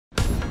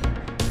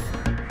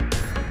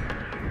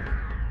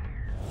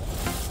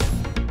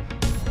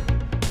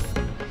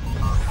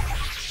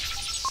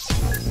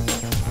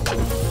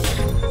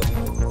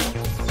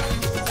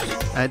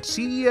At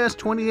CES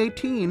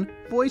 2018,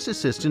 voice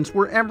assistants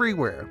were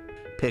everywhere.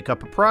 Pick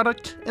up a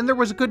product, and there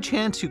was a good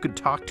chance you could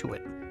talk to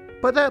it.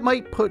 But that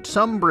might put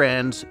some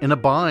brands in a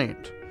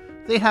bind.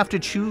 They have to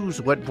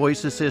choose what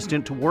voice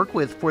assistant to work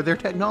with for their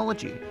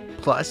technology.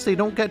 Plus, they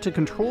don't get to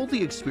control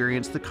the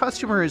experience the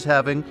customer is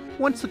having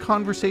once the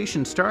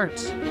conversation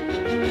starts.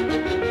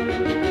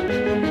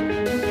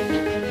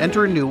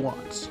 Enter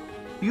Nuance.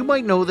 You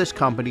might know this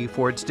company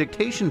for its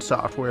dictation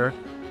software,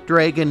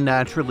 Dragon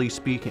Naturally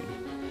Speaking.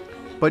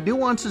 But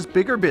Nuance's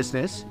bigger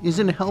business is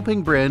in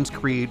helping brands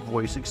create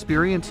voice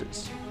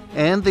experiences.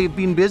 And they've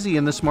been busy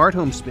in the smart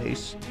home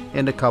space.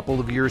 In a couple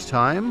of years'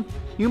 time,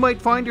 you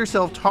might find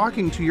yourself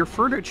talking to your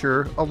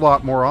furniture a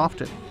lot more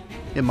often.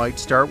 It might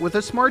start with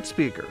a smart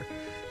speaker,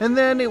 and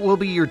then it will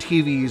be your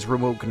TV's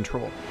remote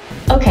control.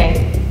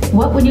 Okay,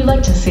 what would you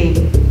like to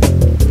see?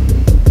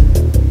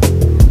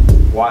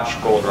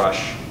 Watch Gold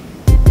Rush.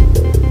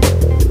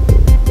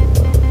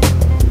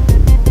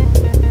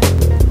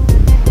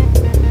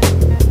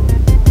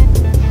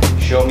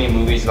 Show me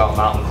movies about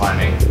mountain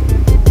climbing.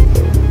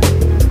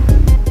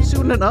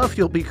 Soon enough,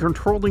 you'll be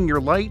controlling your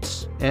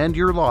lights and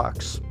your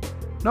locks.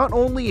 Not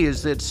only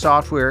is its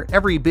software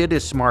every bit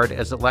as smart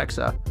as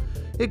Alexa,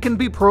 it can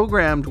be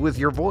programmed with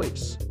your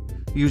voice.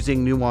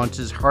 Using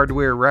Nuance's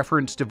hardware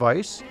reference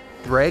device,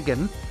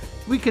 Dragon,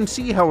 we can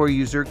see how a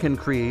user can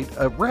create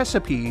a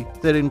recipe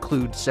that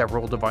includes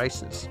several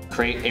devices.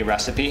 Create a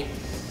recipe.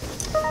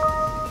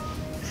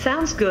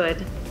 Sounds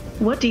good.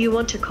 What do you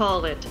want to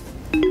call it?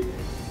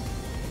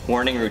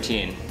 Morning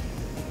routine.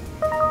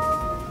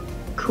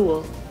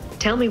 Cool.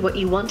 Tell me what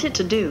you want it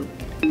to do.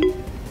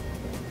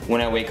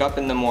 When I wake up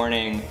in the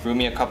morning, brew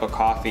me a cup of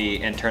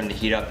coffee and turn the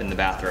heat up in the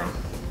bathroom.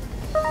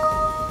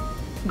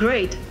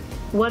 Great.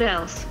 What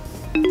else?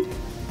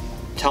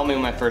 Tell me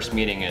when my first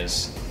meeting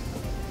is.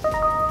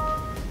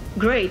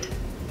 Great.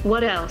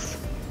 What else?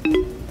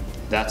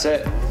 That's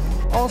it.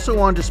 Also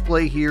on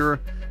display here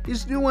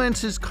is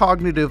Nuance's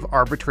cognitive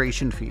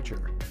arbitration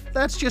feature.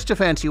 That's just a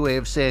fancy way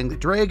of saying that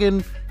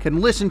Dragon can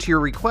listen to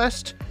your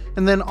request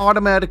and then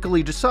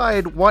automatically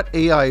decide what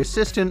AI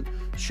assistant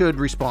should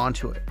respond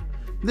to it.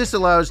 This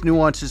allows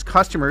Nuance's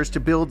customers to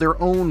build their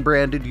own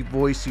branded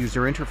voice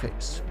user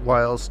interface,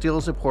 while still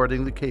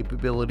supporting the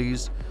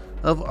capabilities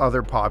of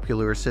other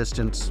popular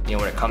assistants. When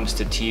it comes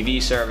to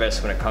TV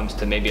service, when it comes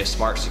to maybe a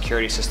smart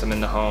security system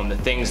in the home, the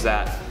things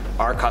that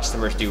our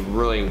customers do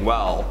really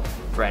well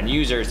for end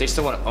users, they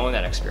still want to own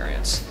that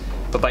experience.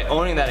 But by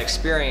owning that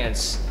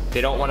experience, they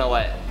don't want to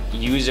let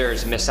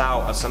users miss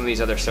out on some of these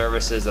other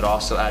services that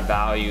also add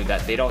value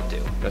that they don't do,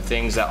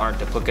 things that aren't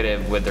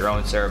duplicative with their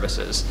own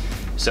services.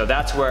 So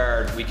that's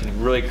where we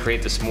can really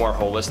create this more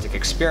holistic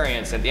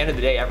experience. At the end of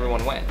the day,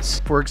 everyone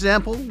wins. For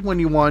example, when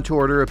you want to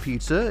order a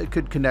pizza, it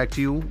could connect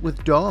you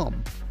with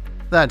Dom.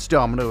 That's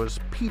Domino's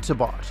Pizza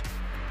Bot.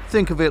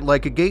 Think of it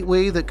like a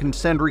gateway that can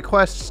send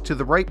requests to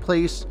the right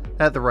place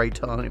at the right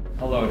time.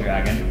 Hello,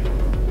 Dragon.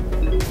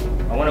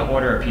 I want to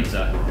order a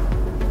pizza.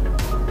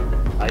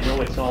 I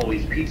know it's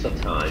always pizza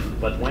time,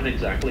 but when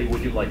exactly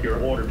would you like your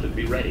order to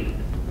be ready?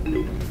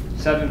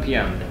 7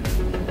 p.m.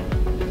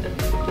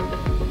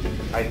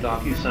 I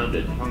thought you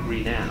sounded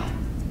hungry now.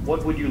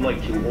 What would you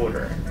like to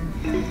order?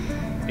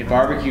 A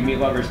barbecue meat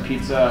lovers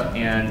pizza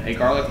and a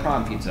garlic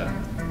prawn pizza.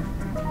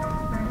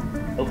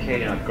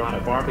 Okay, I've got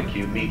a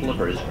barbecue meat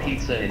lovers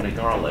pizza and a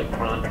garlic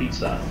prawn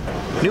pizza.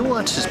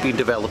 Nuance has been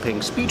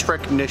developing speech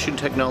recognition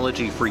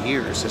technology for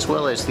years, as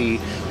well as the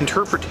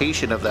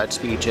interpretation of that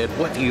speech and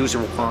what the user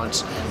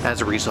wants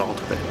as a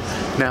result of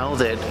it. Now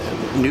that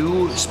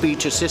new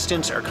speech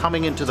assistants are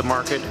coming into the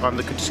market on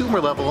the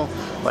consumer level,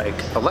 like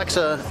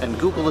Alexa and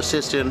Google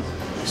Assistant,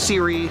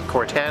 Siri,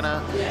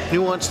 Cortana,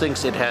 Nuance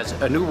thinks it has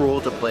a new role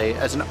to play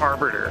as an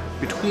arbiter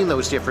between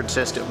those different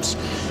systems,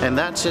 and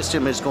that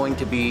system is going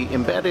to be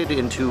embedded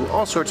into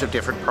all sorts of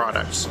different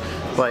products,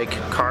 like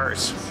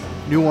cars.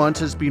 Nuance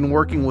has been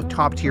working with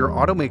top-tier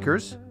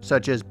automakers,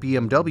 such as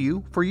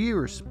BMW, for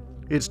years.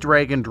 Its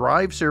Dragon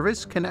Drive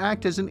service can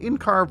act as an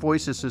in-car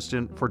voice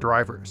assistant for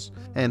drivers,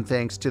 and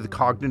thanks to the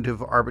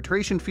cognitive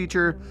arbitration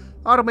feature,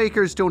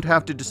 automakers don't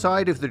have to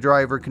decide if the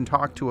driver can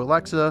talk to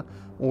Alexa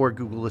or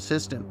Google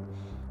Assistant.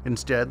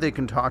 Instead, they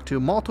can talk to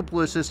multiple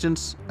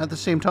assistants at the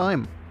same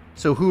time.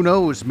 So who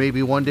knows,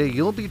 maybe one day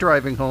you'll be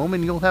driving home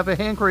and you'll have a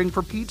hankering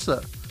for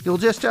pizza. You'll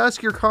just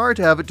ask your car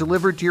to have it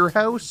delivered to your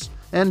house,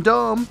 and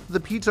Dom, the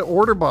pizza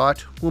order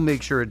bot, will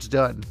make sure it's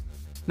done.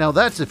 Now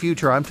that's the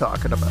future I'm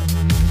talking about.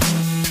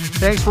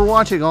 Thanks for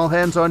watching All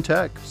Hands on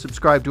Tech.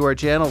 Subscribe to our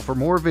channel for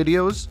more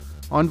videos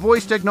on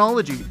voice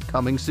technology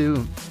coming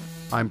soon.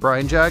 I'm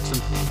Brian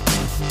Jackson.